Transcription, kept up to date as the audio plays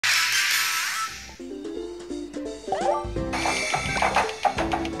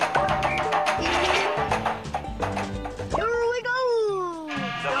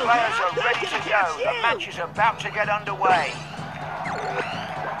go. The match is about to get underway.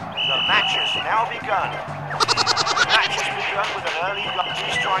 The match has now begun. The match has begun with an early block.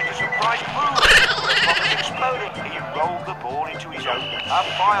 He's trying to surprise. Boom! The bomb has exploded. He rolled the ball into his own. A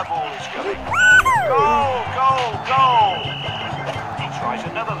fireball is coming. Goal! Goal! Goal! He tries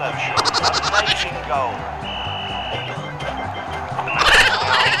another low shot. Amazing goal. The match is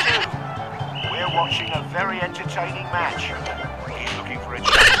now 2. We're watching a very entertaining match. He's looking for a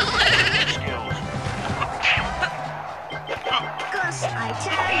chance to improve his skills. He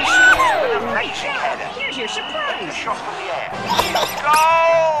scores with an amazing header. Here's your surprise. A shot from the air.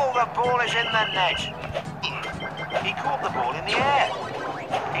 Goal! The ball is in the net. He caught the ball in the air.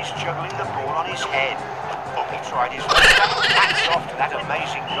 He's juggling the ball on his head. Oh, he tried his best. Hats off to that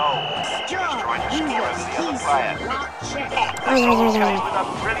amazing goal. He's trying to score over the other player. He's coming with a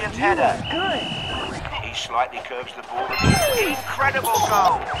brilliant header. He slightly curves the ball. Incredible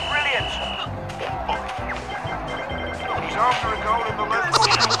goal. Brilliant. He's after a goal in the low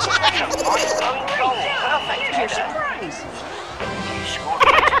corner. That's a mind-blowing goal. Perfect header. He scored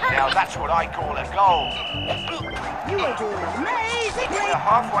it. Now that's what I call a goal. You are doing amazing. We're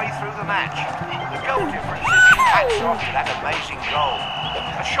halfway through the match. The goal difference is hats off to that amazing goal.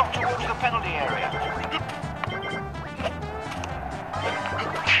 A shot towards the penalty area.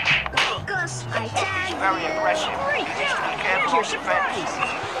 He's very aggressive. He needs to be careful of defence.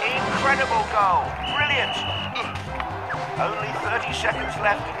 Incredible goal. Brilliant. Only 30 seconds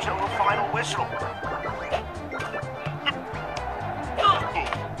left until the final whistle.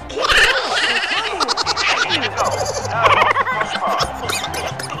 Here we go. No, off the crossbar.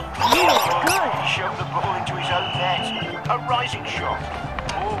 He shoved the ball into his own net. A rising shot.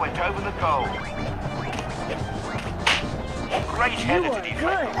 Ball went over the goal. Great header to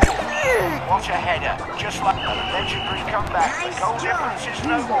deflect the ball. What a header. Just like a legendary comeback. The goal difference is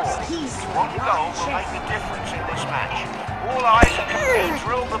no more. One goal will make the difference in this match. All eyes are he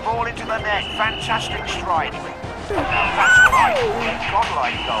drilled the ball into the net. Fantastic strike. Now that's what I call a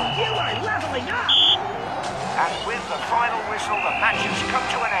godlike goal. You are leveling up. And with the final whistle, the match has come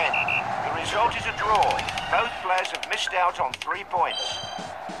to an end. The result is a draw. Both players have missed out on 3 points.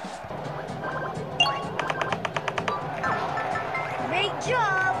 Great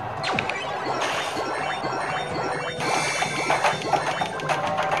job.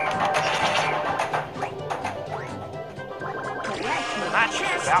 The match is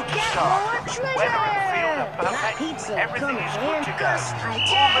about to start. Weather and field are perfect. Everything is good to go.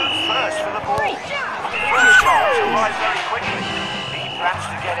 We'll move first for the ball. The first goal has arrived very quickly. He plans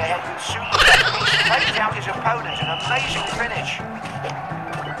to get ahead with super techniques. Faked out his opponent. An amazing finish.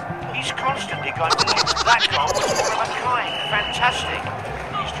 He's constantly going to hit. That goal was one of a kind. Fantastic.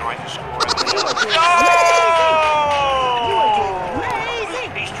 He's trying to score over the other. Goal!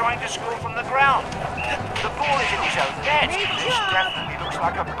 He's trying to score from the ground. The ball is in his own net. This definitely looks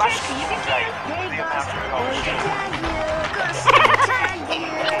like a basketball game. The amount of goals.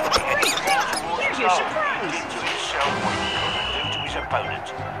 Here's your surprise. He did to himself what he couldn't do to his opponent.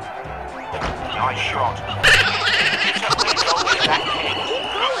 Nice shot. He gets up the goal with that kick.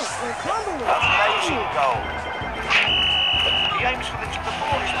 Amazing goal. He aims for the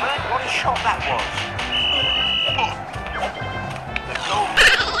ball is burnt. What a shot that was. The goal.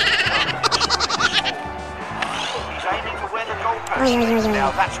 He's aiming for where the goalpost is. Now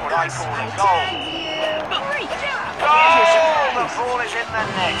that's what I call a goal. Goal! The ball is in the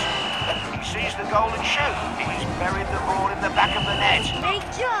net. He sees the goal and shoots. He's buried the ball in the back of the net. Great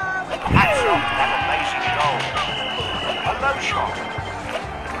job. Hats off to that amazing goal. A low shot.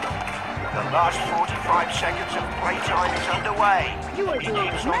 The last 45 seconds of playtime is underway. He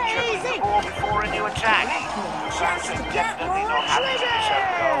keeps on juggling the ball before a new attack. The Suns are definitely not happy with his own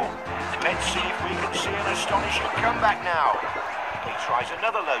goal. Let's see if we can see an astonishing comeback now. He tries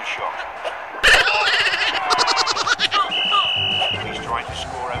another low shot. He's trying to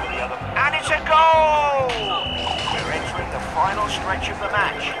score over the other. And it's a goal! We're entering the final stretch of the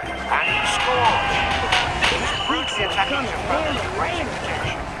match. And he scores. He's brutally attacking his opponent with great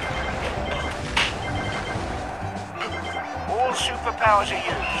potential. All superpowers are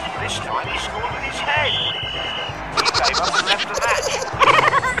used. This time he scored with his head. He gave up and left the match.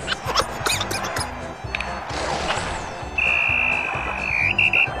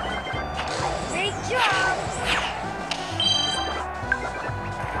 Great job.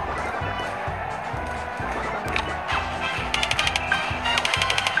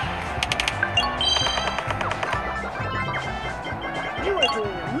 You are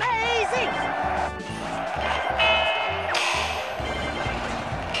doing amazing.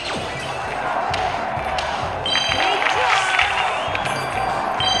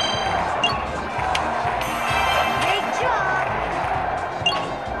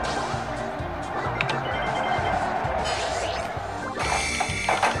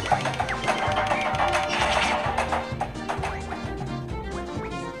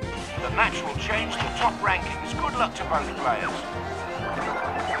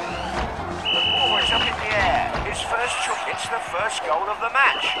 first goal of the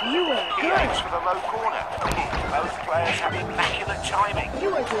match. You are He good. aims for the low corner. Both players have immaculate timing.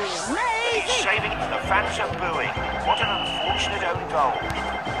 You are doing He's amazing. saving it. The fans are booing. What an unfortunate own goal.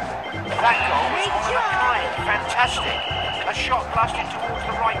 That goal was Great one of a job. kind. Fantastic. A shot blasted towards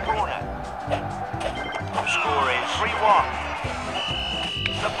the right corner. The score is 3-1.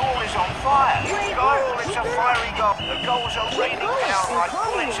 The ball is on fire. Great Goal, work. it's a Keep it fiery goal. The goals are Keep raining going. down They're like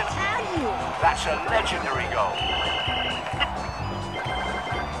coming bullets. to tag you. That's a legendary goal.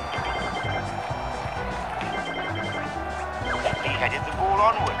 He headed the ball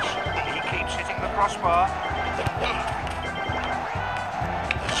onwards. He keeps hitting the crossbar.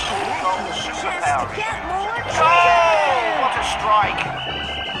 Goal super Chest to powering. get more Oh, treasure. what a strike!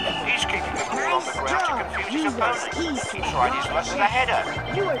 He's kicking the ball on the Nice ground to job. confuse his You got opponent. keys to He tried his luck with a header.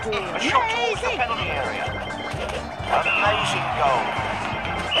 You are doing A shot towards the amazing. penalty area. Amazing goal.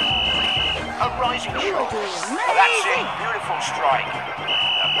 A rising You are shot. doing That's it. amazing. Beautiful strike.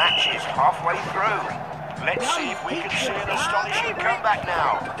 The match is halfway through. Let's see if we can see an astonishing comeback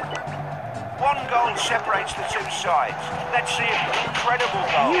now. One goal separates the two sides. Let's see an incredible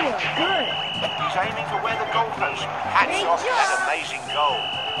goal. You are good. He's aiming for where the goalpost. Hats Great off to that job. amazing goal.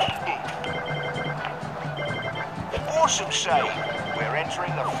 Awesome save. We're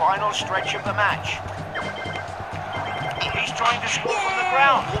entering the final stretch of the match. He's trying to score from the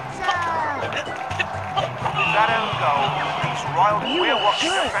ground. Pizza. With that own goal, he's riled. You We're are watching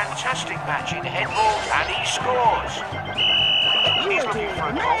a good. fantastic match in headball, and he scores. You He's are looking doing for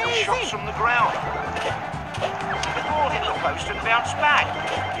a goal with shots amazing. from the ground. The ball hit the post and bounced back.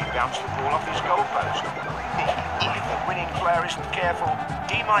 He bounced the ball off his goalpost. If the winning player isn't careful,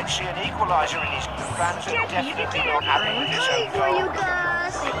 he might see an equaliser in his. The fans are definitely not happy with this own I'm for you goal.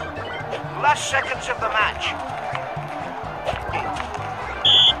 guys. Last seconds of the match.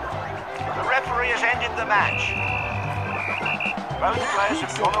 The referee has ended the match. Both players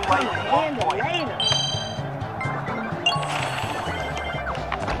have gone away with 1 Handle point. later.